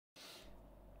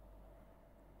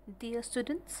Dear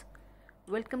students,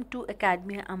 welcome to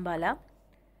Academia Ambala.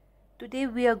 Today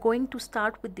we are going to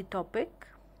start with the topic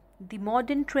the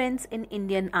modern trends in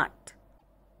Indian art.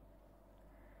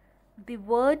 The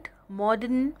word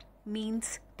modern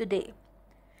means today.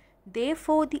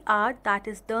 Therefore, the art that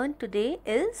is done today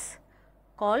is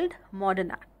called modern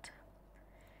art.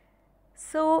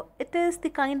 So, it is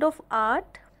the kind of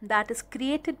art that is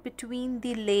created between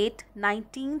the late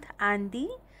 19th and the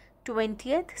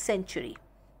 20th century.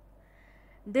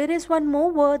 There is one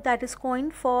more word that is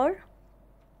coined for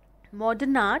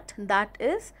modern art, that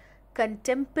is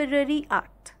contemporary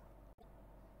art.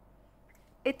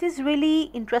 It is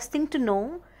really interesting to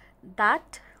know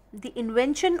that the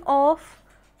invention of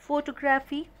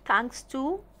photography, thanks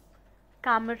to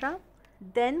camera,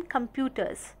 then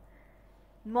computers,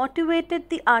 motivated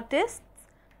the artists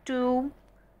to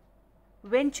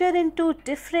venture into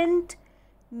different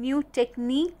new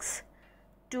techniques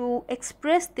to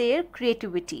express their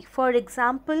creativity. For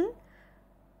example,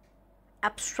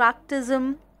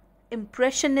 abstractism,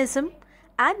 impressionism,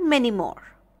 and many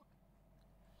more.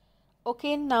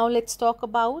 Okay, now let's talk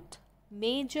about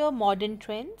major modern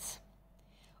trends.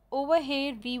 Over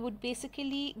here, we would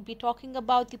basically be talking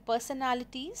about the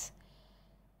personalities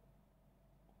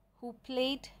who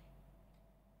played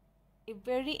a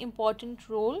very important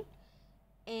role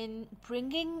in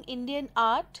bringing Indian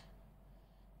art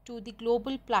to the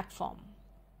global platform.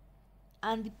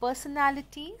 And the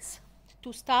personalities,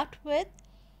 to start with,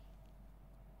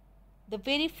 the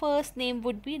very first name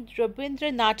would be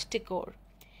Rabindranath Tagore.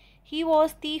 He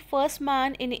was the first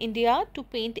man in India to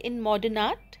paint in modern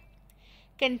art.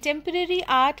 Contemporary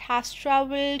art has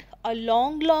travelled a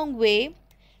long way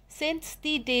since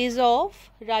the days of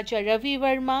Raja Ravi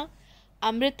Verma,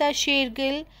 Amrita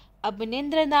Shergill,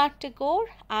 Abhinendranath Tagore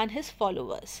and his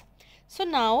followers. So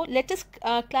now let us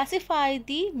classify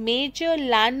the major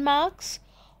landmarks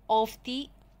of the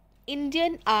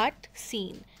Indian art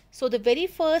scene. So the very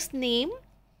first name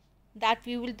that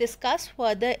we will discuss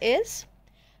further is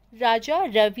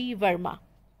Raja Ravi Verma.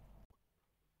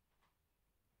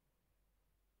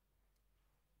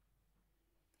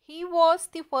 He was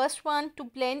the first one to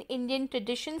blend Indian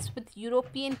traditions with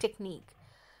European technique.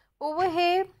 Over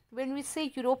here, when we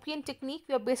say European technique,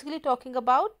 we are basically talking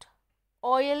about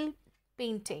oil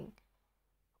painting,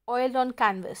 oil on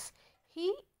canvas.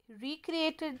 He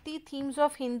recreated the themes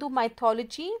of Hindu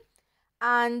mythology,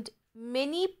 and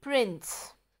many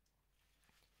prints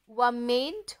were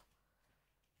made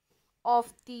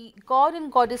of the god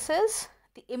and goddesses,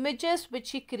 the images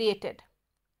which he created.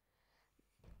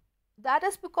 That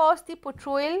is because the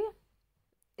portrayal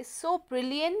is so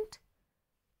brilliant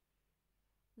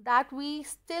that we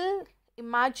still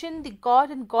imagine the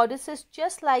god and goddesses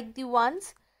just like the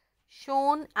ones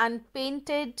shown and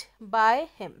painted by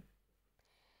him.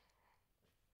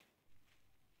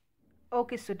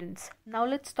 Okay students, now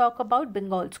let's talk about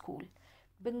Bengal school.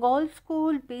 Bengal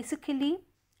school basically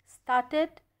started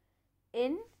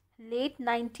in late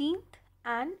 19th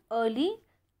and early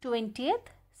 20th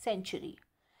century,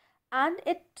 and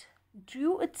it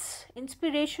drew its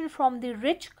inspiration from the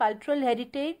rich cultural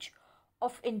heritage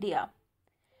of India.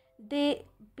 They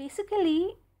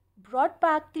basically brought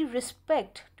back the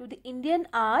respect to the Indian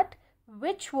art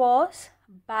which was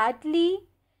badly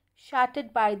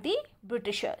shattered by the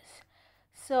Britishers.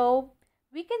 So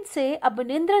we can say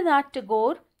Abhinendranath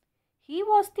Tagore, he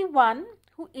was the one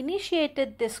who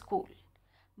initiated this school.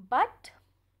 But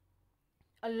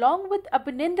along with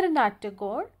Abhinendranath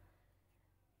Tagore,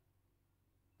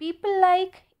 people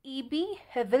like E.B.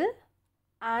 Hevel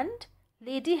and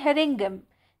Lady Herringham,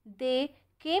 they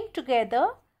came together,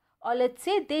 or let's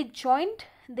say they joined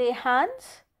their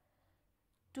hands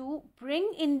to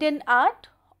bring Indian art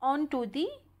onto the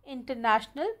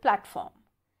international platform.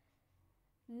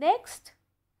 Next,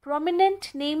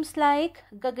 prominent names like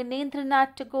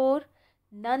Gaganendranath Tagore,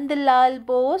 Nandlal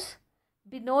Bose,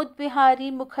 Binod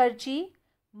Bihari Mukherjee,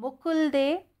 Mukul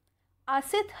De,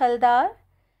 Asit Haldar,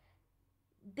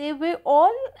 they were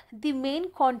all the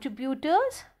main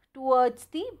contributors towards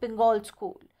the Bengal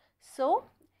school. So,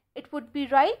 it would be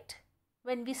right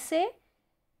when we say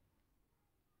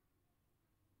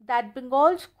that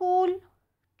Bengal school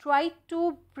tried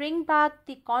to bring back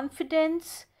the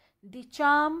confidence, the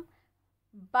charm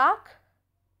back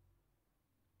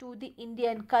to the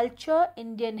Indian culture,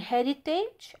 Indian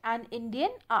heritage and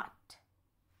Indian art.